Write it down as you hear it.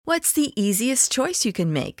What's the easiest choice you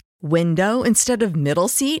can make? Window instead of middle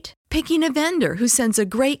seat? Picking a vendor who sends a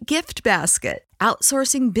great gift basket?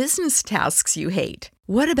 Outsourcing business tasks you hate?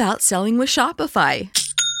 What about selling with Shopify?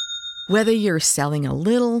 Whether you're selling a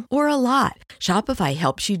little or a lot, Shopify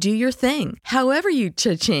helps you do your thing, however you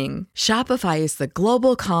cha-ching. Shopify is the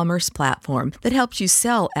global commerce platform that helps you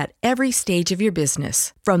sell at every stage of your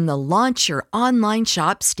business. From the launch your online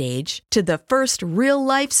shop stage to the first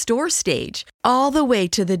real-life store stage, all the way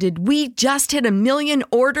to the did we just hit a million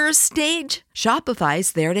orders stage.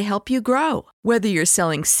 Shopify's there to help you grow. Whether you're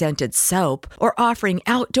selling scented soap or offering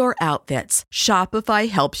outdoor outfits, Shopify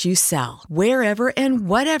helps you sell. Wherever and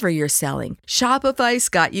whatever you're selling, Shopify's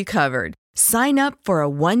got you covered. Sign up for a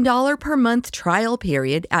 $1 per month trial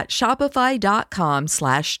period at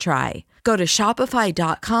shopify.com/try. Go to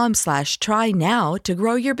shopify.com/try now to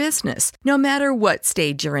grow your business, no matter what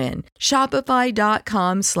stage you're in.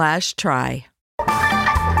 Shopify.com/try.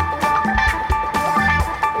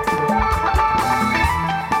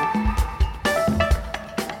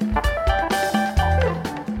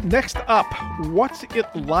 Next up, what's it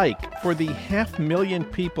like for the 500,000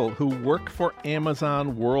 people who work for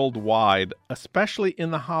Amazon worldwide, especially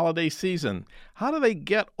in the holiday season? How do they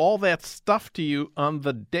get all that stuff to you on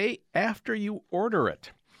the day after you order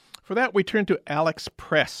it? For that, we turn to Alex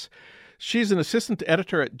Press. She's an assistant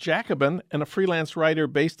editor at Jacobin and a freelance writer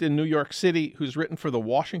based in New York City who's written for The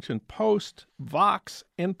Washington Post, Vox,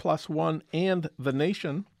 N+1, and The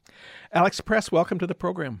Nation. Alex Press, welcome to the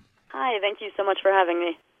program. Hi, thank you so much for having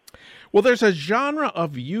me. Well, there's a genre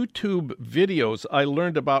of YouTube videos I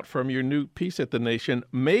learned about from your new piece at The Nation,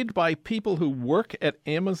 made by people who work at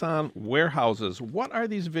Amazon warehouses. What are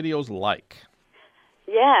these videos like?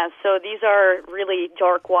 Yeah, so these are really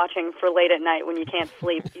dark watching for late at night when you can't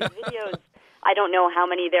sleep. These videos, I don't know how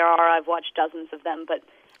many there are. I've watched dozens of them, but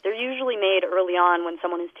they're usually made early on when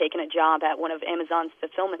someone has taken a job at one of Amazon's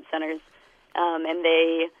fulfillment centers, and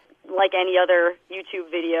they, like any other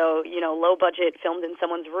YouTube video, low budget, filmed in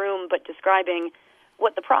someone's room, but describing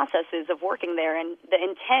what the process is of working there. And the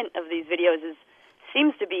intent of these videos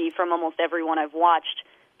seems to be, from almost everyone I've watched,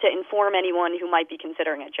 to inform anyone who might be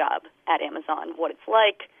considering a job at Amazon. What it's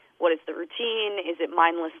like, what is the routine, is it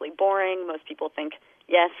mindlessly boring? Most people think,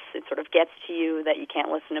 yes, it sort of gets to you, that you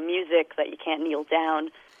can't listen to music, that you can't kneel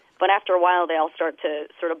down. But after a while, they all start to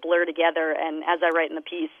sort of blur together, and as I write in the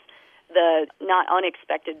piece, the not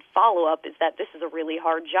unexpected follow-up is that this is a really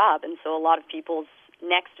hard job, and so a lot of people's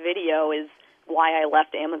next video is why I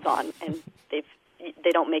left Amazon, and they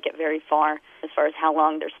don't make it very far as how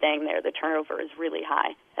long they're staying there. The turnover is really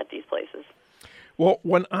high at these places. Well,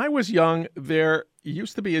 when I was young, there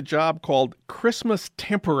used to be a job called Christmas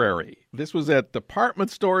Temporary. This was at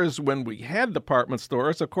department stores when we had department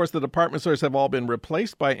stores. Of course, the department stores have all been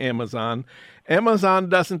replaced by Amazon. Amazon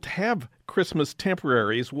doesn't have Christmas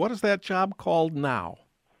Temporaries. What is that job called now?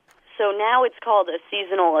 So now it's called a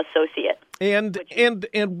seasonal associate. And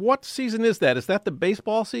what season is that? Is that the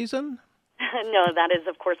baseball season? No, that is,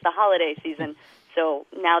 of course, the holiday season. So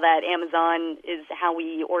now that Amazon is how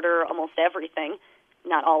we order almost everything,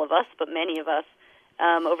 not all of us, but many of us,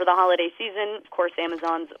 over the holiday season, of course,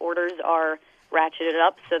 Amazon's orders are ratcheted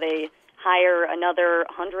up, so they hire another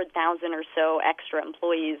 100,000 or so extra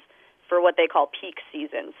employees for what they call peak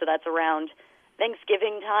season. So that's around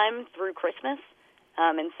Thanksgiving time through Christmas.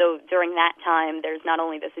 And so during that time, there's not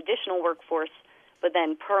only this additional workforce, but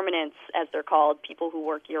then permanents, as they're called, people who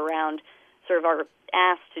work year-round, sort of are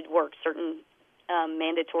asked to work certain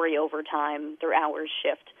mandatory overtime, their hours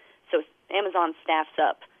shift. So Amazon staffs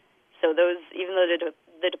up. So those, even though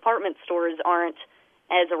the department stores aren't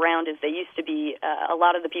as around as they used to be, a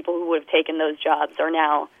lot of the people who would have taken those jobs are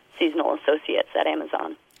now seasonal associates at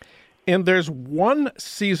Amazon. And there's one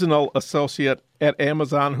seasonal associate at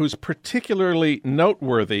Amazon who's particularly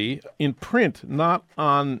noteworthy in print, not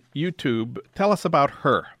on YouTube. Tell us about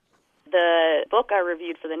her. The book I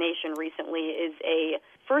reviewed for The Nation recently is a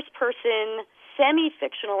first-person,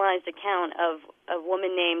 semi-fictionalized account of a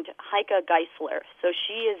woman named Heike Geisler. So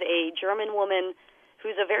she is a German woman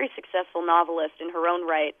who's a very successful novelist in her own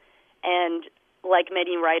right, and like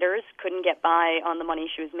many writers, couldn't get by on the money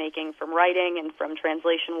she was making from writing and from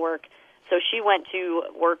translation work. So she went to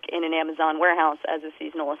work in an Amazon warehouse as a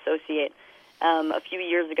seasonal associate a few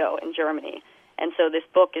years ago in Germany. And so this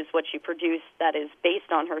book is what she produced that is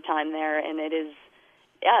based on her time there, and it is,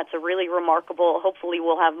 it's a really remarkable, hopefully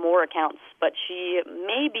we'll have more accounts, but she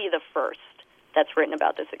may be the first that's written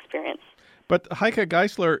about this experience. But Heike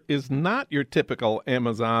Geisler is not your typical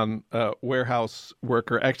Amazon warehouse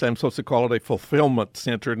worker. Actually, I'm supposed to call it a fulfillment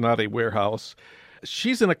center, not a warehouse.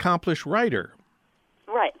 She's an accomplished writer.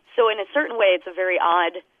 Right. So in a certain way, it's a very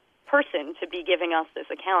odd person to be giving us this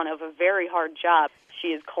account of a very hard job.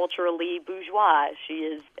 She is culturally bourgeois. She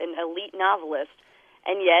is an elite novelist.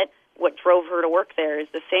 And yet, what drove her to work there is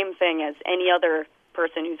the same thing as any other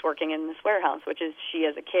person who's working in this warehouse, which is she,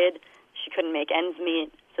 as a kid, she couldn't make ends meet,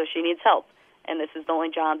 so she needs help. And this is the only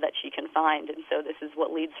job that she can find. And so this is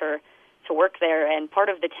what leads her to work there. And part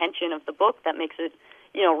of the tension of the book that makes it,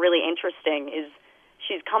 really interesting is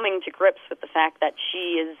she's coming to grips with the fact that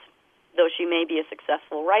she is, though she may be a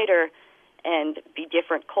successful writer and be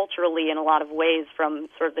different culturally in a lot of ways from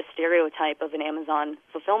sort of the stereotype of an Amazon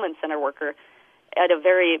fulfillment center worker, at a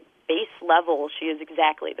very base level, she is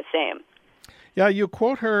exactly the same. Yeah, you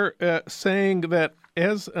quote her saying that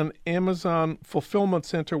as an Amazon fulfillment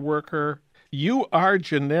center worker, you are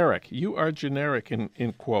generic. You are generic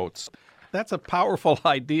in quotes. That's a powerful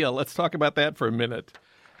idea. Let's talk about that for a minute.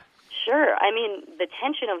 Sure. I mean, the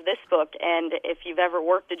tension of this book, and if you've ever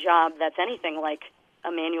worked a job that's anything like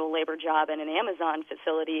a manual labor job in an Amazon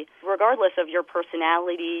facility, regardless of your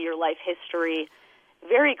personality, your life history,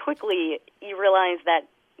 very quickly you realize that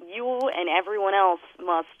you and everyone else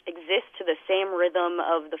must exist to the same rhythm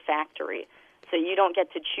of the factory. So you don't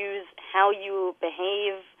get to choose how you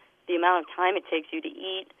behave, the amount of time it takes you to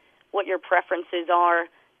eat, what your preferences are.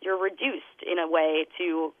 You're reduced in a way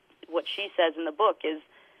to what she says in the book is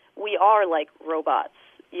we are like robots.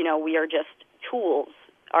 We are just tools.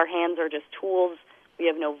 Our hands are just tools. We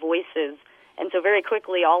have no voices. And so very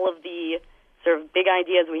quickly, all of the sort of big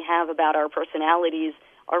ideas we have about our personalities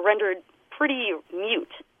are rendered pretty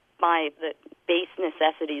mute by the base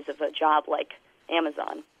necessities of a job like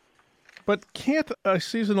Amazon. But can't a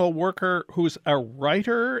seasonal worker who's a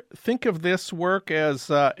writer think of this work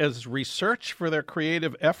as research for their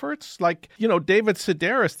creative efforts? Like, David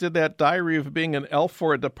Sedaris did that Diary of Being an Elf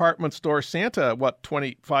for a Department Store Santa,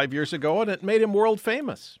 25 years ago, and it made him world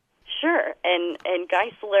famous. Sure, and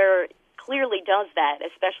Geisler clearly does that,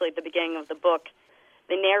 especially at the beginning of the book.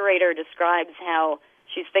 The narrator describes how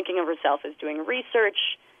she's thinking of herself as doing research,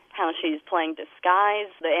 how she's playing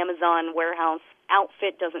disguise. The Amazon warehouse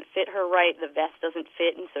outfit doesn't fit her right, the vest doesn't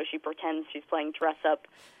fit, and so she pretends she's playing dress-up.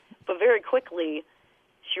 But very quickly,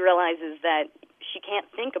 she realizes that she can't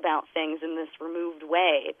think about things in this removed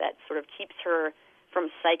way that sort of keeps her from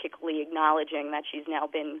psychically acknowledging that she's now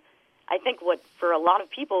been, I think what for a lot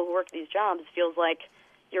of people who work these jobs feels like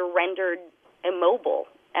you're rendered immobile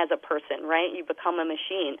as a person, right? You become a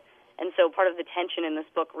machine. And so part of the tension in this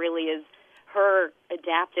book really is her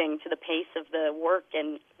adapting to the pace of the work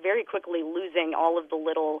and very quickly losing all of the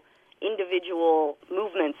little individual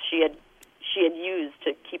movements she had used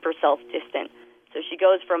to keep herself distant. So she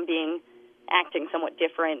goes from acting somewhat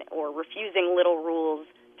different or refusing little rules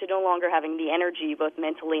to no longer having the energy, both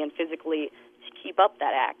mentally and physically, to keep up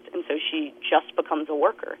that act. And so she just becomes a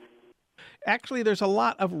worker. Actually, there's a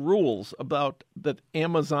lot of rules about that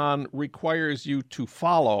Amazon requires you to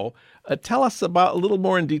follow. Tell us about a little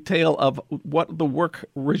more in detail of what the work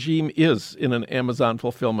regime is in an Amazon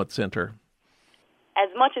fulfillment center. As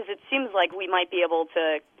much as it seems like we might be able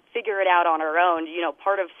to figure it out on our own,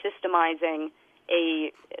 part of systemizing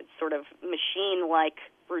a sort of machine-like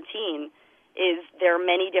routine is there are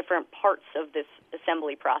many different parts of this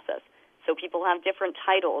assembly process. So people have different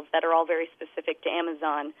titles that are all very specific to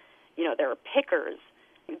Amazon. There are pickers.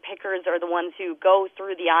 Pickers are the ones who go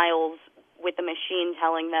through the aisles with the machine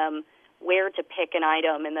telling them where to pick an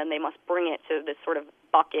item, and then they must bring it to this sort of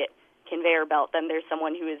bucket conveyor belt. Then there's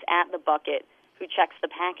someone who is at the bucket who checks the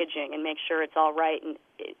packaging and makes sure it's all right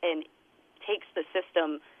and takes the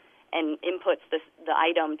system and inputs the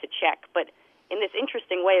item to check. But in this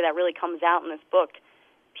interesting way that really comes out in this book,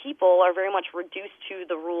 people are very much reduced to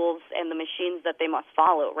the rules and the machines that they must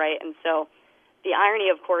follow, right? And so the irony,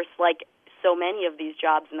 of course, like so many of these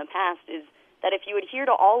jobs in the past, is that if you adhere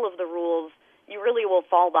to all of the rules, you really will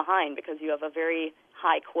fall behind because you have a very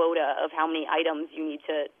high quota of how many items you need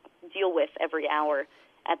to deal with every hour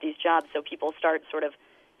at these jobs. So people start sort of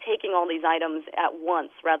taking all these items at once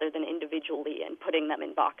rather than individually and putting them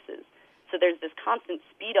in boxes. So there's this constant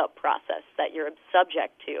speed-up process that you're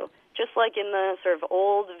subject to, just like in the sort of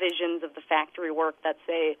old visions of the factory work that,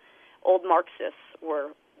 say, old Marxists were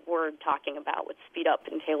talking about with speed up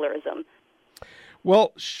and Taylorism.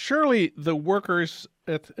 Well, surely the workers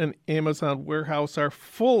at an Amazon warehouse are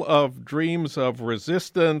full of dreams of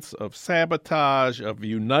resistance, of sabotage, of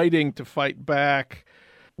uniting to fight back.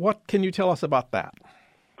 What can you tell us about that?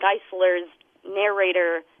 Geisler's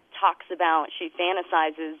narrator talks about, she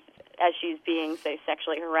fantasizes as she's being, say,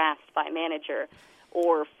 sexually harassed by a manager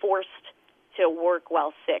or forced to work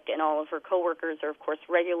while sick, and all of her coworkers are, of course,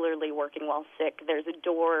 regularly working while sick. There's a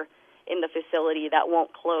door in the facility that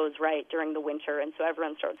won't close right during the winter, and so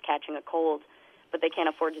everyone starts catching a cold, but they can't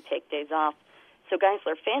afford to take days off. So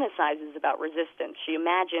Geisler fantasizes about resistance. She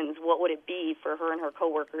imagines what would it be for her and her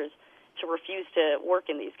coworkers to refuse to work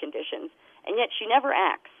in these conditions, and yet she never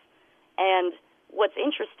acts. And what's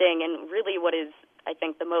interesting, and really what is, I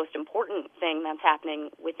think, the most important thing that's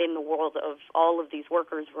happening within the world of all of these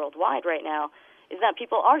workers worldwide right now, is that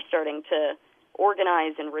people are starting to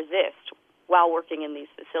organize and resist while working in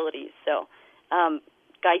these facilities. So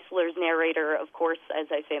Geisler's narrator, of course, as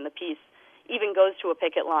I say in the piece, even goes to a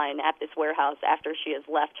picket line at this warehouse after she has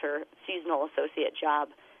left her seasonal associate job,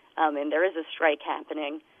 and there is a strike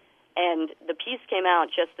happening. And the piece came out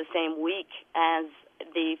just the same week as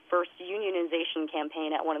the first unionization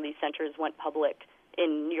campaign at one of these centers went public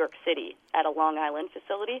in New York City at a Long Island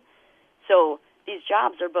facility. So these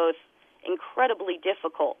jobs are both incredibly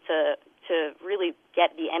difficult to really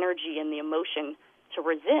get the energy and the emotion to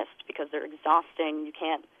resist because they're exhausting. You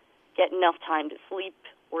can't get enough time to sleep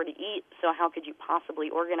or to eat, so how could you possibly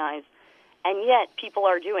organize? And yet people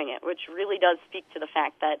are doing it, which really does speak to the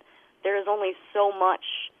fact that there is only so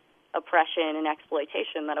much oppression and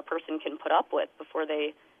exploitation that a person can put up with before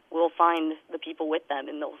they will find the people with them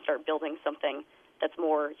and they'll start building something that's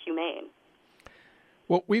more humane.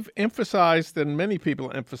 Well, we've emphasized, and many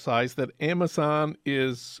people emphasize, that Amazon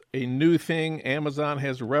is a new thing. Amazon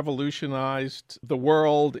has revolutionized the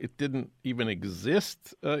world. It didn't even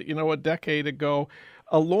exist, a decade ago.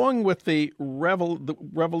 Along with the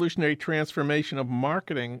revolutionary transformation of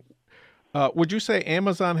marketing, would you say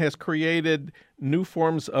Amazon has created new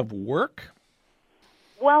forms of work?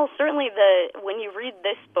 Well, certainly when you read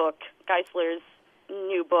this book, Geisler's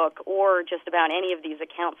new book, or just about any of these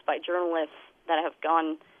accounts by journalists that have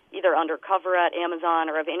gone either undercover at Amazon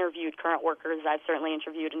or have interviewed current workers, I've certainly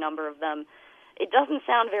interviewed a number of them, it doesn't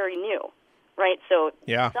sound very new, right? So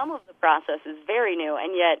Some of the process is very new,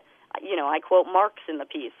 and yet, I quote Marx in the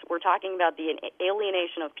piece. We're talking about the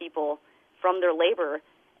alienation of people from their labor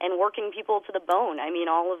and working people to the bone. I mean,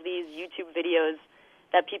 all of these YouTube videos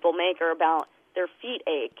that people make are about their feet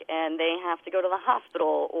ache and they have to go to the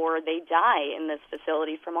hospital or they die in this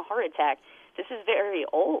facility from a heart attack. This is very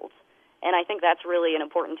old. And I think that's really an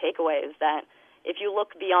important takeaway, is that if you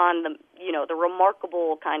look beyond the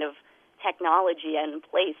remarkable kind of technology in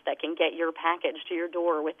place that can get your package to your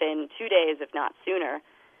door within 2 days, if not sooner,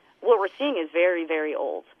 what we're seeing is very, very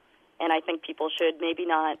old. And I think people should maybe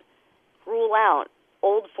not rule out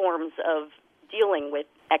old forms of dealing with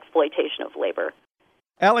exploitation of labor.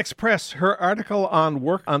 Alex Press, her article on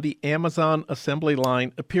work on the Amazon assembly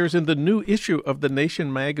line appears in the new issue of The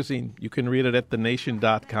Nation magazine. You can read it at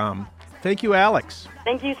thenation.com. Thank you, Alex.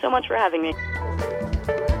 Thank you so much for having me.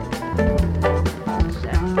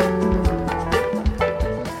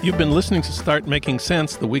 You've been listening to Start Making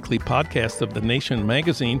Sense, the weekly podcast of The Nation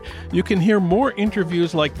magazine. You can hear more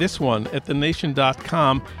interviews like this one at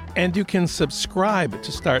thenation.com, and you can subscribe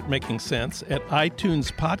to Start Making Sense at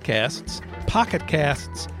iTunes Podcasts, Pocket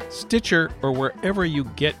Casts, Stitcher, or wherever you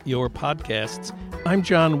get your podcasts. I'm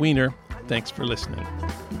John Wiener. Thanks for listening.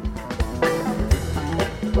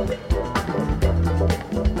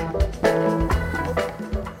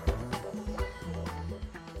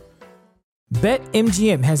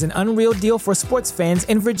 BetMGM has an unreal deal for sports fans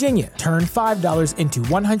in Virginia. Turn $5 into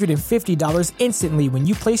 $150 instantly when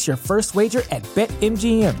you place your first wager at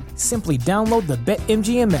BetMGM. Simply download the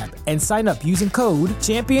BetMGM app and sign up using code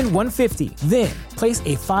Champion150. Then, place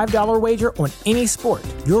a $5 wager on any sport.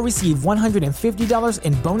 You'll receive $150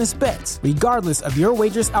 in bonus bets, regardless of your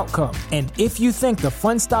wager's outcome. And if you think the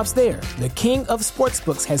fun stops there, the king of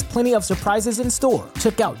sportsbooks has plenty of surprises in store.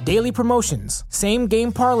 Check out daily promotions,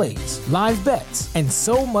 same-game parlays, live bets, and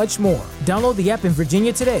so much more. Download the app in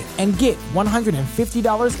Virginia today and get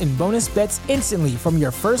 $150 in bonus bets instantly from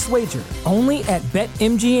your first wager. Only at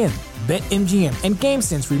BetMGM. BetMGM and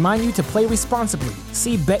GameSense remind you to play responsibly.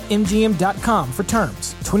 See BetMGM.com for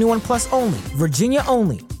terms. 21 plus only. Virginia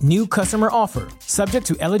only. New customer offer. Subject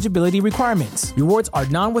to eligibility requirements. Rewards are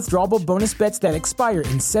non-withdrawable bonus bets that expire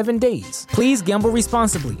in 7 days. Please gamble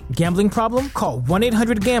responsibly. Gambling problem? Call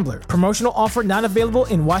 1-800-GAMBLER. Promotional offer not available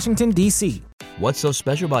in Washington, D.C. What's so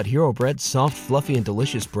special about Hero Bread's soft, fluffy, and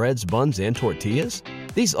delicious breads, buns, and tortillas?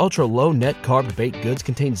 These ultra-low net-carb baked goods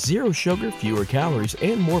contain zero sugar, fewer calories,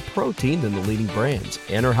 and more protein than the leading brands,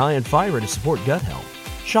 and are high in fiber to support gut health.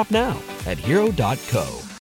 Shop now at Hero.co.